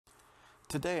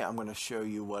Today I'm going to show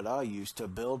you what I use to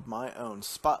build my own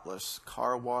spotless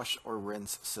car wash or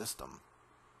rinse system.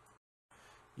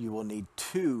 You will need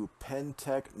two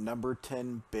Pentec number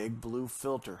 10 big blue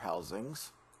filter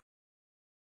housings,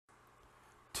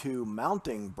 two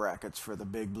mounting brackets for the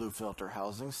big blue filter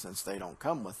housings since they don't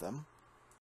come with them,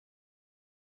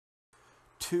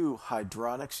 two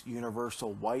Hydronics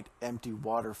universal white empty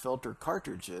water filter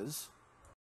cartridges,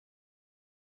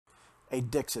 a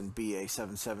Dixon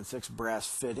BA776 brass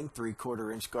fitting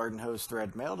 3/4 inch garden hose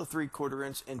thread male to 3/4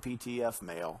 inch NPTF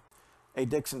male, a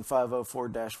Dixon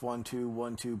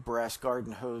 504-1212 brass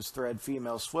garden hose thread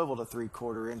female swivel to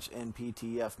 3/4 inch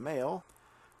NPTF male,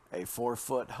 a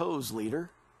 4-foot hose leader,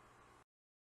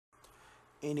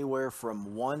 anywhere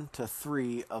from 1 to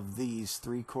 3 of these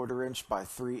 3/4 inch by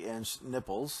 3 inch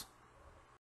nipples,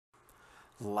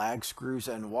 lag screws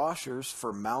and washers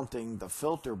for mounting the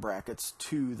filter brackets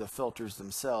to the filters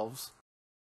themselves,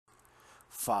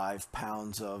 5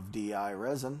 pounds of DI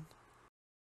resin,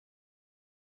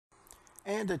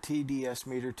 and a TDS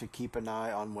meter to keep an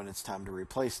eye on when it's time to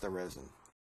replace the resin.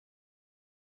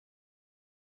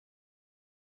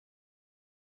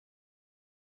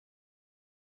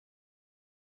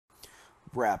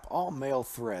 Wrap all male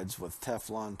threads with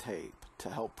Teflon tape to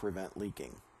help prevent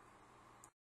leaking.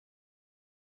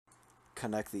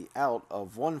 Connect the out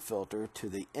of one filter to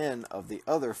the in of the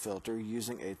other filter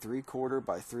using a 3/4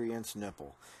 by 3 inch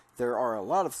nipple. There are a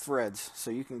lot of threads, so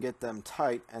you can get them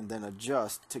tight and then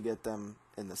adjust to get them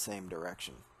in the same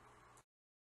direction.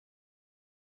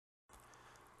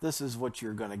 This is what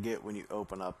you're going to get when you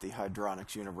open up the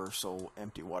Hydronics Universal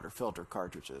Empty Water Filter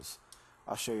cartridges.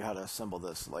 I'll show you how to assemble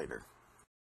this later.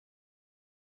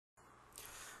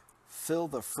 Fill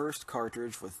the first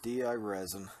cartridge with DI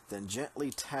resin, then gently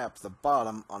tap the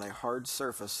bottom on a hard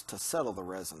surface to settle the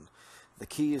resin. The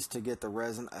key is to get the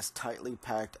resin as tightly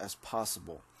packed as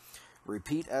possible.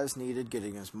 Repeat as needed,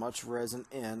 getting as much resin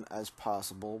in as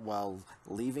possible while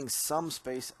leaving some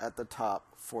space at the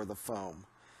top for the foam.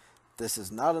 This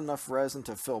is not enough resin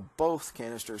to fill both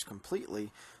canisters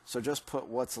completely, so just put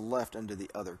what's left into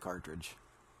the other cartridge.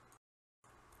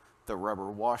 The rubber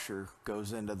washer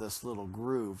goes into this little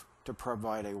groove to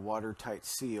provide a watertight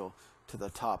seal to the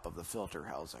top of the filter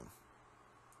housing.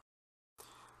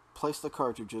 Place the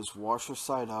cartridges washer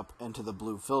side up into the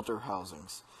blue filter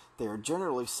housings. They are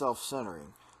generally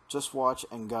self-centering. Just watch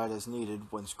and guide as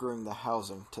needed when screwing the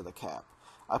housing to the cap.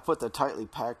 I put the tightly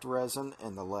packed resin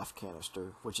in the left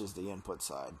canister, which is the input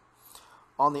side.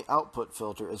 On the output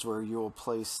filter is where you will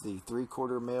place the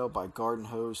 3/4 male by garden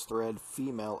hose thread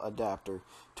female adapter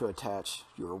to attach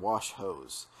your wash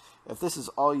hose. If this is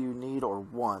all you need or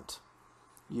want,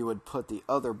 you would put the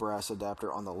other brass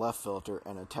adapter on the left filter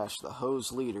and attach the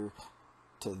hose leader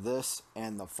to this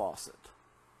and the faucet.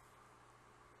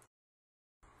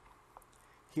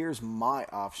 Here's my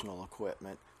optional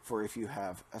equipment for if you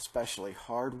have especially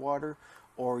hard water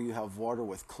or you have water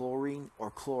with chlorine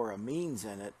or chloramines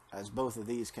in it, as both of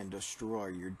these can destroy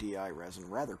your DI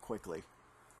resin rather quickly.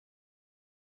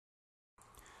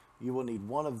 You will need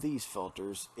one of these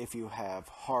filters if you have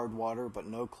hard water but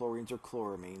no chlorines or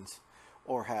chloramines,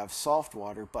 or have soft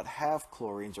water but have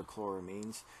chlorines or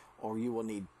chloramines, or you will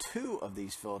need two of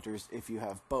these filters if you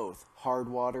have both hard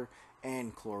water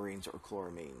and chlorines or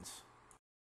chloramines.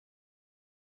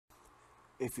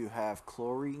 If you have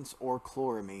chlorines or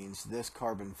chloramines, this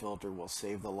carbon filter will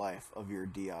save the life of your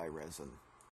DI resin.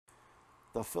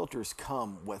 The filters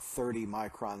come with 30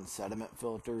 micron sediment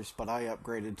filters, but I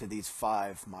upgraded to these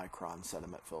 5 micron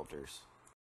sediment filters.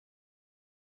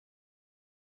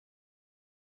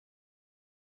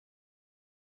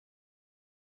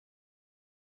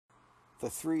 The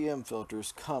 3M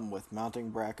filters come with mounting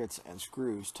brackets and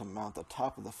screws to mount the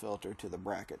top of the filter to the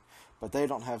bracket, but they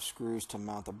don't have screws to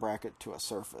mount the bracket to a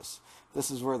surface.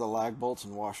 This is where the lag bolts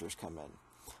and washers come in.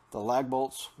 The lag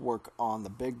bolts work on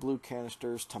the big blue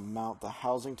canisters to mount the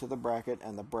housing to the bracket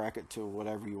and the bracket to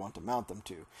whatever you want to mount them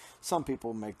to. Some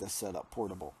people make this setup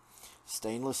portable.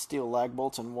 Stainless steel lag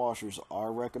bolts and washers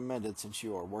are recommended since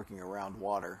you are working around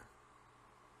water.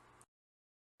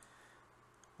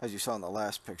 As you saw in the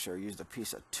last picture, I used a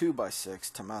piece of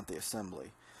 2x6 to mount the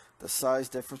assembly. The size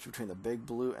difference between the big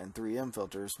blue and 3M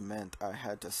filters meant I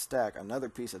had to stack another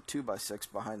piece of 2x6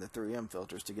 behind the 3M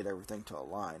filters to get everything to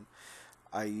align.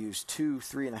 I used two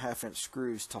 3.5 inch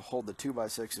screws to hold the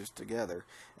 2x6s together,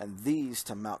 and these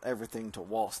to mount everything to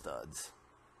wall studs.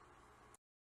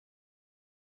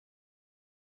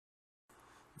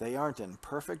 They aren't in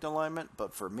perfect alignment,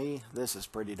 but for me, this is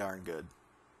pretty darn good.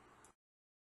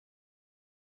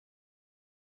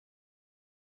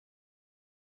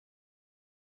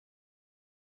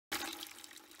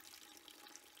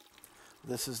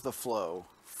 This is the flow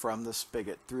from the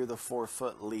spigot through the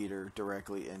 4-foot leader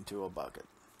directly into a bucket.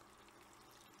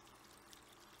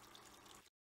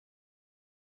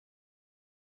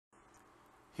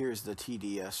 Here's the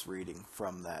TDS reading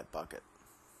from that bucket.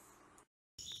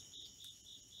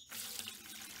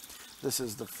 This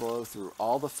is the flow through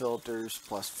all the filters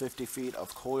plus 50 feet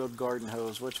of coiled garden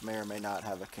hose, which may or may not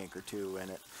have a kink or two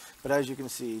in it. But as you can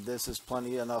see, this is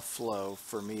plenty enough flow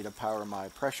for me to power my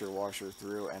pressure washer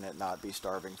through and it not be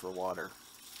starving for water.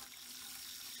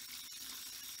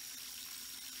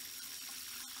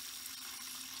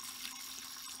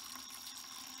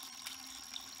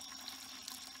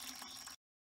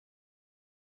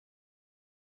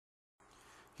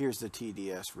 Here's the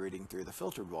TDS reading through the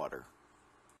filtered water.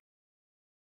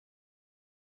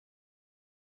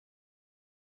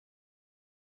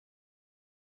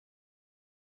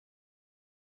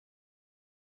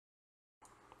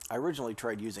 I originally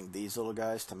tried using these little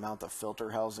guys to mount the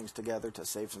filter housings together to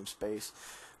save some space,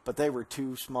 but they were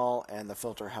too small and the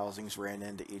filter housings ran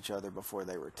into each other before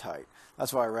they were tight.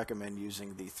 That's why I recommend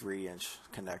using the 3-inch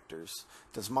connectors.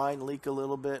 Does mine leak a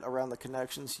little bit around the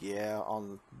connections? Yeah,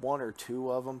 on 1 or 2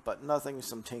 of them, but nothing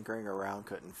some tinkering around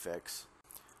couldn't fix.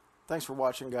 Thanks for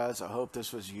watching, guys. I hope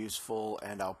this was useful,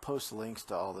 and I'll post links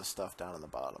to all this stuff down in the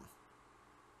bottom.